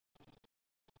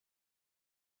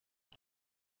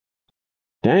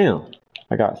Damn.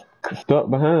 I got stuck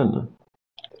behind them.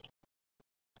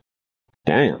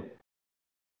 Damn.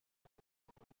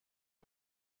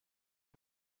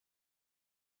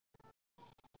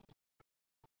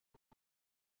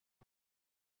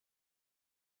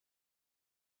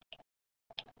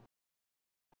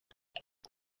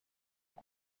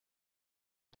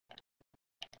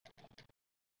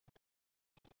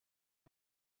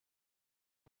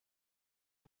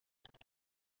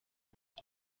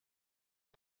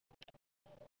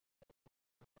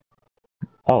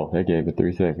 Oh, they gave it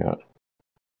 3 seconds.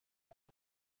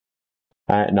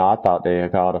 No, I thought they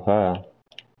had called a foul.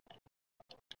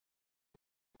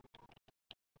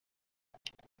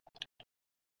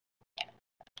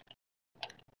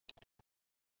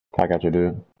 I got you,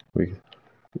 dude. We can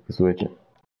switch it.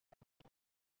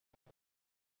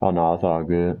 Oh no, it's all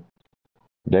good.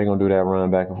 They're gonna do that run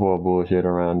back and forth bullshit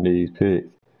around these picks.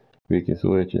 We can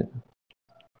switch it.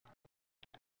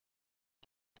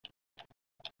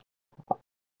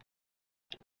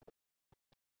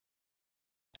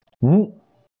 Hmm?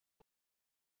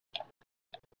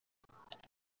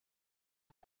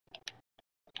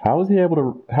 How was he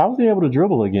able to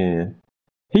dribble again?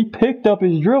 He picked up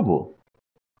his dribble.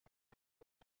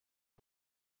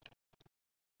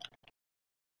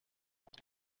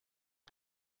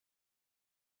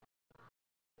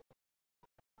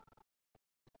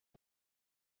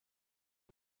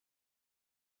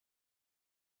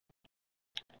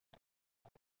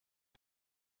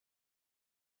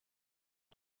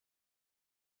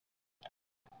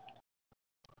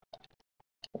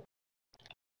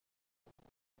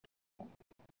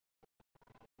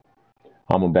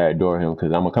 I'm gonna backdoor him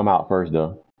because I'm gonna come out first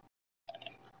though.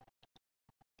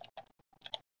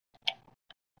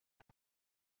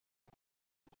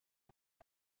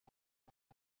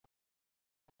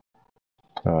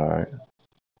 All right.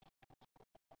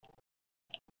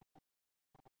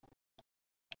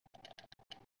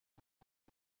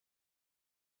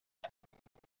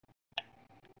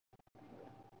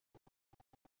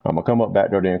 I'm gonna come up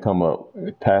backdoor, then come up.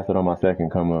 Pass it on my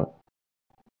second, come up.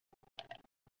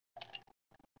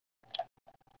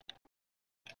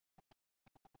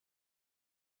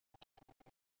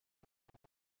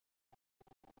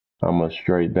 I'm gonna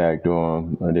straight backdoor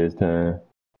him this time.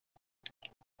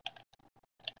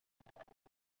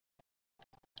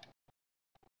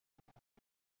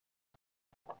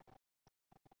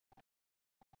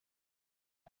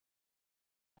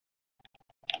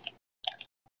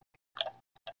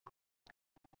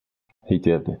 He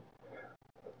tipped it.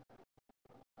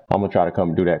 I'm gonna try to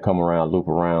come around, loop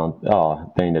around.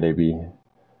 Oh, thing that they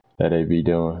be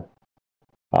doing.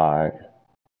 All right.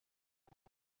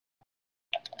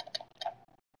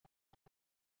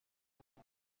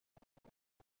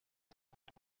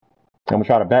 I'm gonna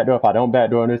try to backdoor. If I don't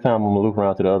backdoor this time, I'm gonna loop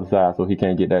around to the other side so he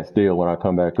can't get that steal when I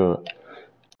come back up.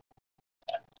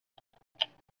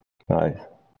 Nice.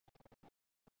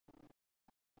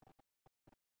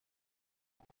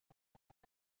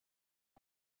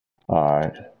 All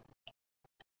right.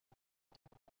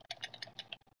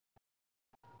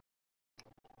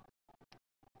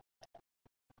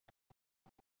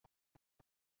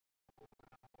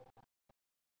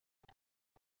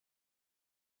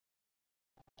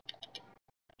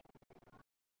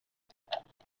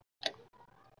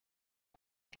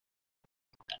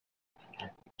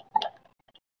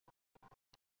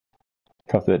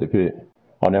 Come set the pit.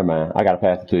 Oh, never mind. I gotta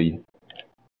pass it to you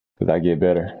because I get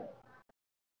better.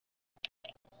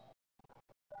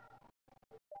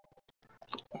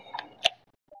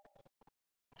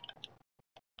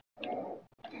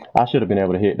 I should have been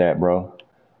able to hit that, bro.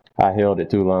 I held it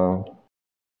too long.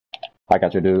 I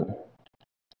got your dude.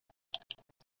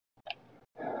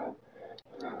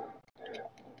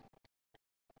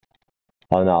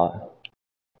 Oh no.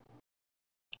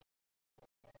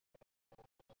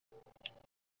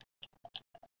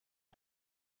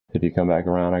 If you come back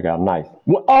around, I got nice.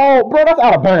 What? Oh, bro, that's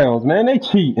out of bounds, man. They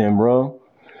cheating, bro.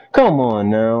 Come on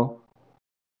now.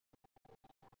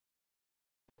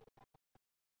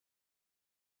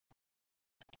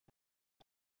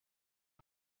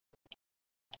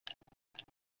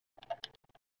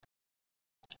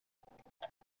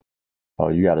 Oh,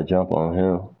 you got to jump on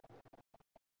him.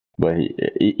 But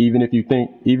even if you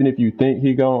think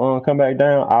he gonna come back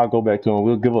down, I'll go back to him.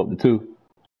 We'll give up the 2.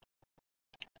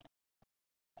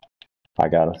 I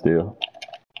got him still.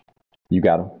 You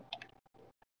got him.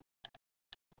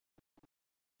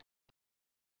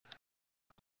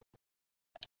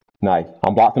 Nice.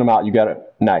 I'm boxing him out. You got it.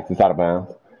 Nice. It's out of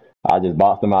bounds. I just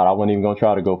boxed him out. I wasn't even gonna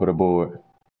try to go for the board.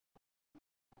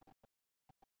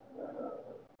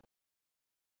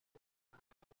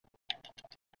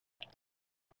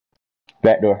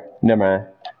 Back door. Never mind.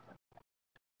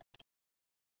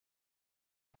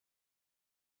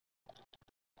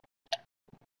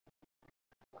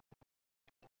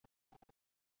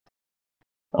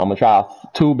 I'm gonna try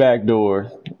 2 back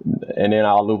doors, and then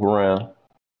I'll loop around.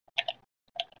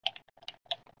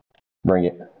 Bring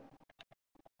it.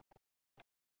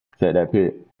 Set that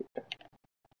pit.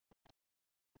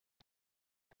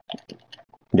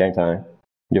 Game time.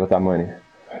 Give us our money.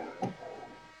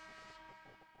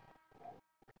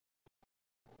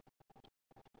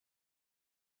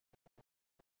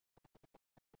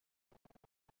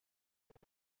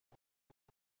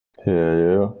 Hell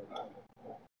yeah.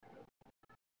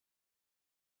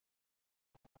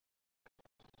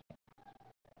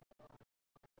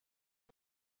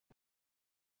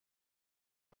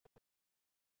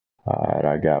 Alright,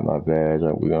 I got my badge.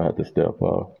 We're gonna have to step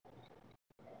up.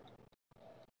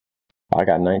 I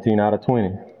got 19 out of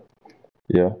 20.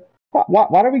 Yeah.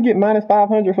 Why did we get minus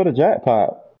 500 for the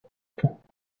jackpot?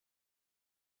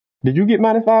 Did you get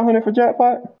minus 500 for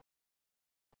jackpot?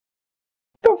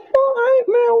 The fuck,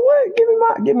 man?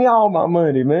 What? Give me all my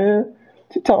money, man.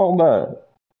 What you talking about?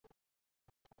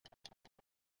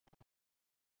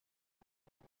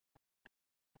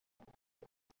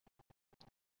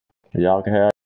 Y'all can have